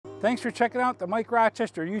Thanks for checking out the Mike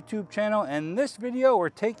Rochester YouTube channel. And in this video, we're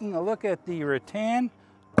taking a look at the Rattan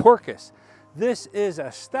Quercus. This is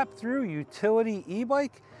a step-through utility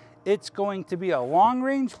e-bike. It's going to be a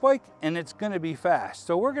long-range bike and it's going to be fast.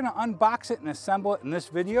 So we're going to unbox it and assemble it in this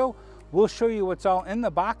video. We'll show you what's all in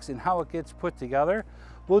the box and how it gets put together.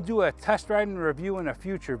 We'll do a test ride and review in a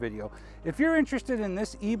future video. If you're interested in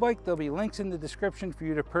this e-bike, there'll be links in the description for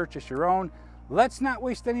you to purchase your own. Let's not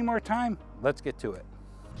waste any more time. Let's get to it.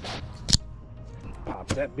 Pop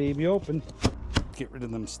that baby open. Get rid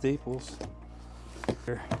of them staples.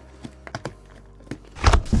 There.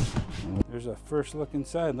 There's a first look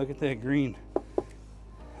inside. Look at that green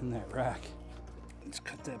in that rack. Let's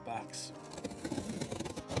cut that box.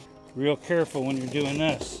 Real careful when you're doing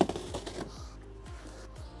this.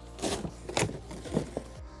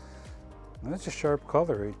 That's a sharp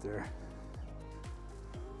color right there.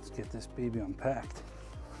 Let's get this baby unpacked.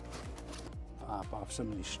 Pop off some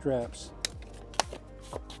of these straps.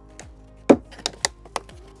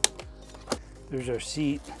 There's our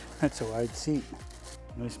seat. That's a wide seat.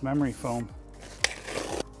 Nice memory foam.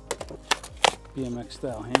 BMX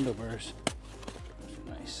style handlebars. Those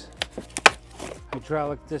are nice.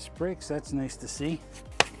 Hydraulic disc brakes. That's nice to see.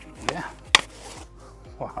 Yeah.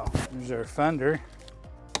 Wow. There's our fender.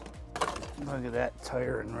 Look at that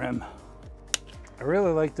tire and rim. I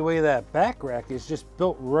really like the way that back rack is just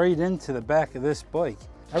built right into the back of this bike.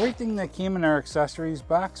 Everything that came in our accessories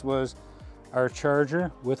box was our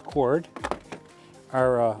charger with cord,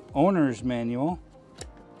 our owner's manual,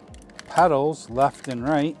 pedals left and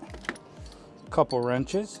right, a couple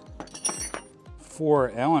wrenches,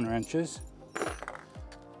 4 Allen wrenches,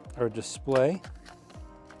 our display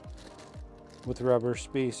with rubber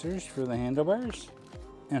spacers for the handlebars,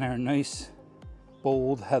 and our nice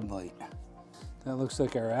bold headlight. That looks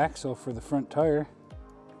like our axle for the front tire.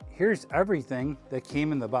 Here's everything that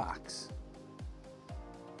came in the box.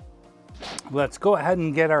 Let's go ahead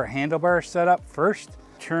and get our handlebar set up first.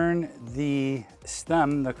 Turn the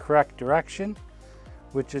stem the correct direction,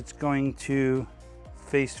 which it's going to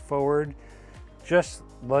face forward just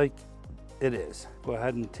like it is. Go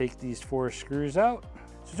ahead and take these 4 screws out.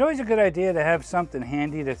 So it's always a good idea to have something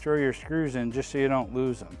handy to throw your screws in just so you don't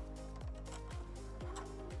lose them.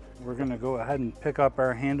 We're going to go ahead and pick up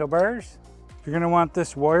our handlebars. You're going to want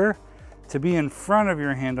this wire to be in front of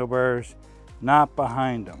your handlebars, not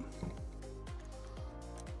behind them.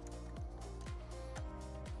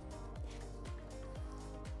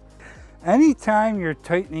 Anytime you're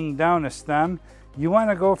tightening down a stem, you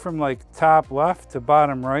want to go from like top left to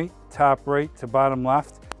bottom right, top right to bottom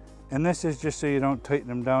left. And this is just so you don't tighten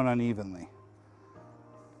them down unevenly.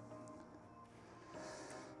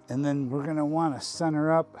 And then we're going to want to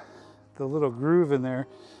center up the little groove in there.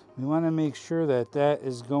 We want to make sure that that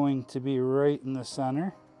is going to be right in the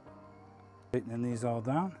center. Tightening these all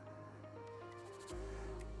down.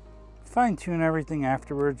 Fine tune everything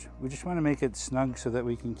afterwards. We just want to make it snug so that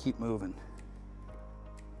we can keep moving.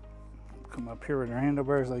 Come up here with our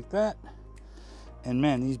handlebars like that. And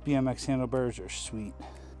man, these BMX handlebars are sweet.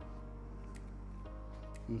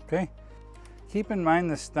 Okay. Keep in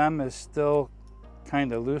mind the stem is still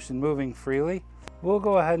kind of loose and moving freely. We'll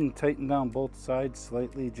go ahead and tighten down both sides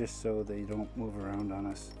slightly just so they don't move around on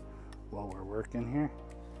us while we're working here.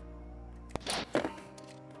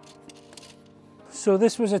 So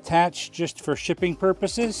this was attached just for shipping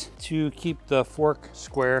purposes to keep the fork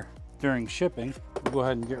square during shipping. We'll go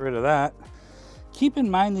ahead and get rid of that. Keep in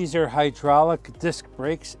mind these are hydraulic disc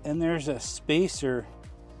brakes and there's a spacer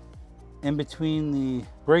in between the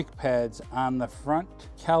brake pads on the front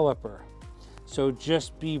caliper. So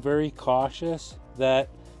just be very cautious that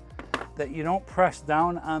you don't press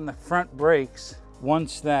down on the front brakes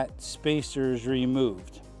once that spacer is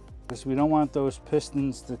removed. Because we don't want those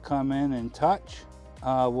pistons to come in and touch.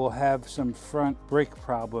 We'll have some front brake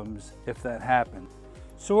problems if that happens.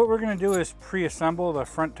 So what we're going to do is pre-assemble the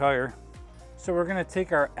front tire. So we're going to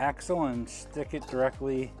take our axle and stick it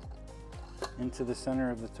directly into the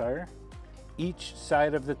center of the tire. Each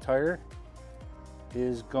side of the tire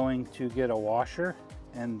is going to get a washer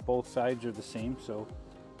and both sides are the same, so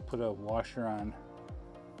put a washer on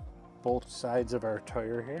both sides of our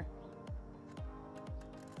tire here.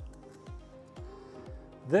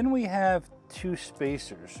 Then we have 2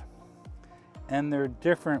 spacers and they're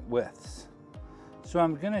different widths. So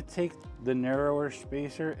I'm going to take the narrower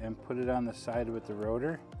spacer and put it on the side with the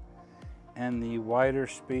rotor and the wider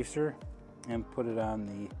spacer and put it on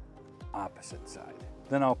the opposite side.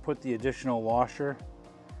 Then I'll put the additional washer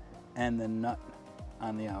and the nut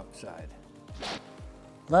on the outside.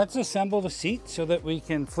 Let's assemble the seat so that we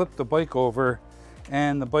can flip the bike over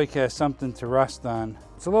and the bike has something to rest on.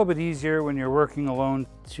 It's a little bit easier when you're working alone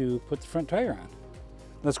to put the front tire on.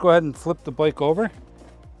 Let's go ahead and flip the bike over.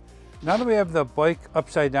 Now that we have the bike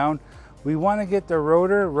upside down, we want to get the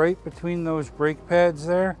rotor right between those brake pads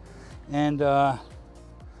there. And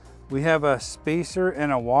we have a spacer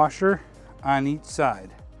and a washer on each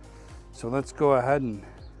side. So let's go ahead and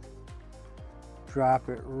drop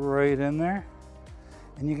it right in there.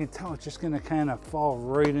 And you can tell it's just going to kind of fall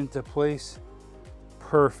right into place.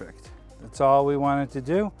 Perfect. That's all we wanted to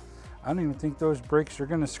do. I don't even think those brakes are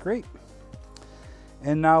going to scrape.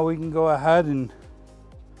 And now we can go ahead and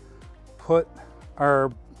put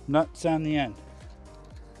our nuts on the end.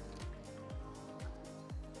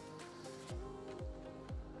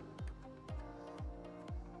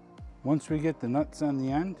 Once we get the nuts on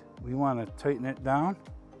the end, we want to tighten it down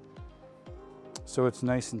so it's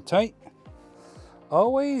nice and tight.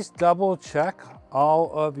 Always double check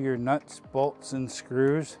all of your nuts, bolts, and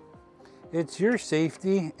screws. It's your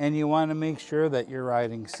safety and you want to make sure that you're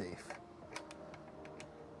riding safe.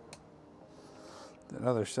 The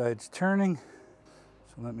other side's turning.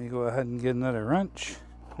 So let me go ahead and get another wrench.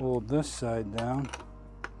 Hold this side down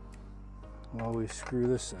while we screw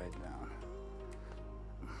this side down.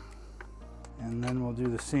 And then we'll do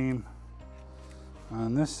the same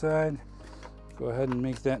on this side. Go ahead and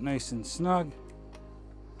make that nice and snug.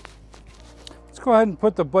 Let's go ahead and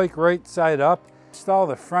put the bike right side up. Install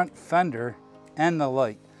the front fender and the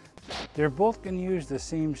light. They're both going to use the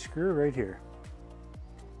same screw right here.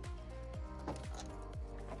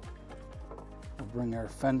 We'll bring our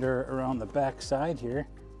fender around the back side here.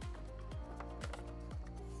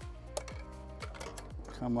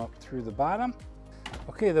 Come up through the bottom.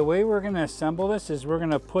 Okay, the way we're going to assemble this is we're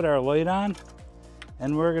going to put our light on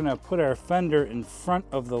and we're going to put our fender in front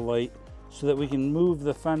of the light so that we can move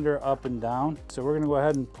the fender up and down. So we're going to go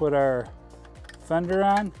ahead and put our fender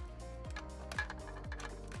on,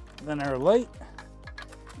 then our light,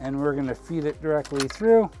 and we're going to feed it directly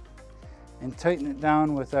through and tighten it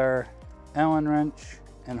down with our Allen wrench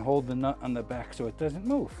and hold the nut on the back so it doesn't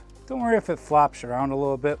move. Don't worry if it flops around a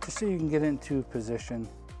little bit, just so you can get into position.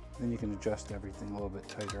 Then you can adjust everything a little bit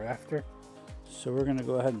tighter after. So we're going to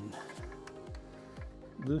go ahead and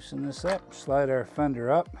loosen this up, slide our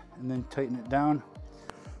fender up, and then tighten it down.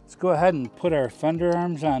 Let's go ahead and put our fender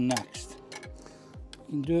arms on next.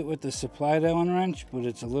 You can do it with the supplied Allen wrench, but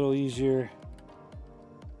it's a little easier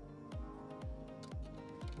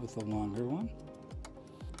with a longer one.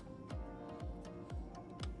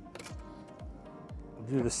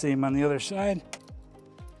 We'll do the same on the other side.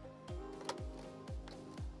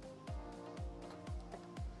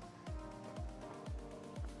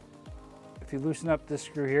 If you loosen up this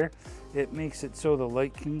screw here, it makes it so the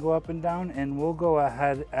light can go up and down, and we'll go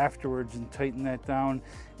ahead afterwards and tighten that down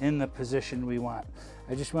in the position we want.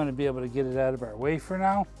 I just want to be able to get it out of our way for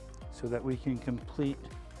now so that we can complete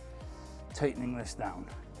tightening this down.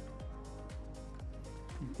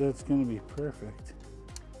 That's going to be perfect.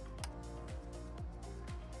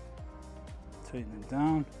 Tighten it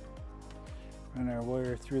down, run our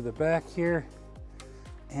wire through the back here,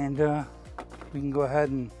 and we can go ahead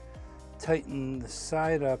and tighten the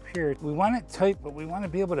side up here. We want it tight, but we want to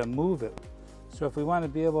be able to move it. So if we want to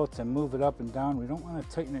be able to move it up and down, we don't want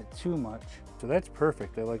to tighten it too much. So that's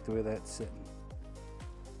perfect. I like the way that's sitting.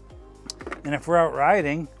 And if we're out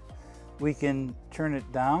riding, we can turn it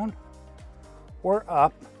down or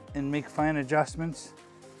up and make fine adjustments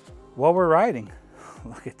while we're riding.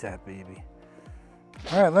 Look at that baby.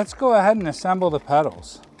 All right, let's go ahead and assemble the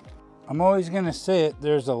pedals. I'm always going to say it,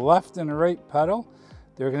 there's a left and a right pedal.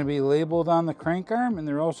 They're going to be labeled on the crank arm, and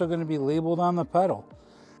they're also going to be labeled on the pedal.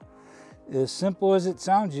 As simple as it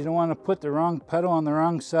sounds, you don't want to put the wrong pedal on the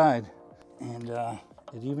wrong side. And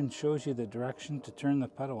it even shows you the direction to turn the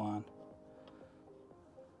pedal on.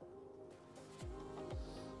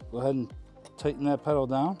 Go ahead and tighten that pedal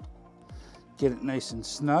down. Get it nice and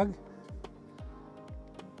snug.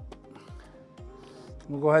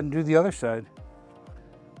 We'll go ahead and do the other side.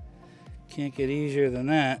 Can't get easier than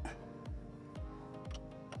that.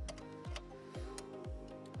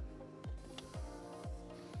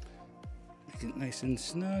 Make it nice and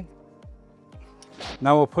snug.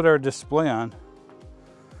 Now we'll put our display on.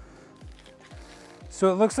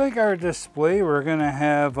 So it looks like our display, we're gonna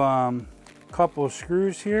have a couple of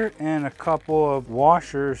screws here and a couple of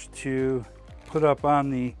washers to put up on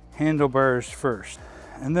the handlebars first.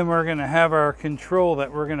 And then we're gonna have our control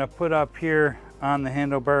that we're gonna put up here on the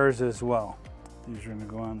handlebars as well. These are gonna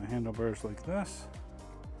go on the handlebars like this.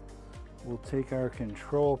 We'll take our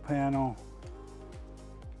control panel,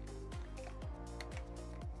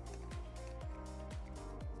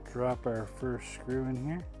 drop our first screw in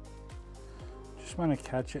here. Just want to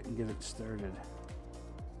catch it and get it started.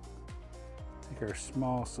 Take our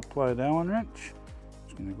small supplied Allen wrench.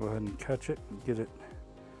 Just going to go ahead and catch it and get it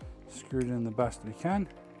screwed in the best we can.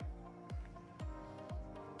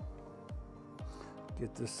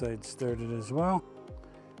 Get this side started as well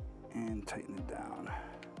and tighten it down.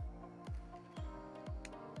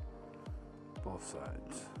 Both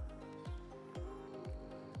sides.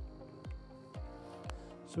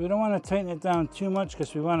 So we don't want to tighten it down too much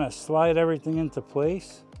because we want to slide everything into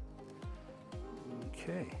place.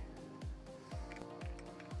 Okay.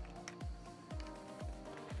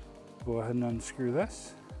 Go ahead and unscrew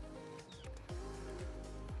this.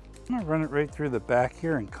 I'm going to run it right through the back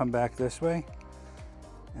here and come back this way.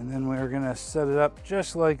 And then we're going to set it up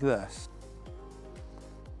just like this.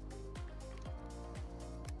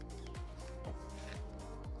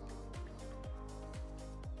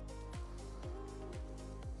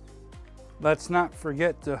 Let's not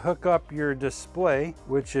forget to hook up your display,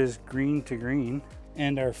 which is green to green,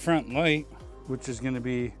 and our front light, which is going to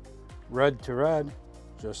be red to red,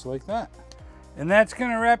 just like that. And that's going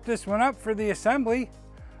to wrap this one up for the assembly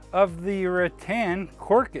of the Rattan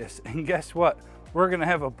Quercus. And guess what? We're going to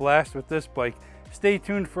have a blast with this bike. Stay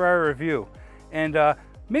tuned for our review. And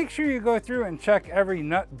make sure you go through and check every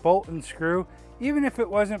nut, bolt, and screw. Even if it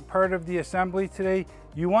wasn't part of the assembly today,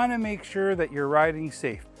 you want to make sure that you're riding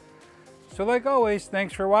safe. So like always,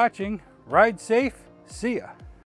 thanks for watching. Ride safe. See ya.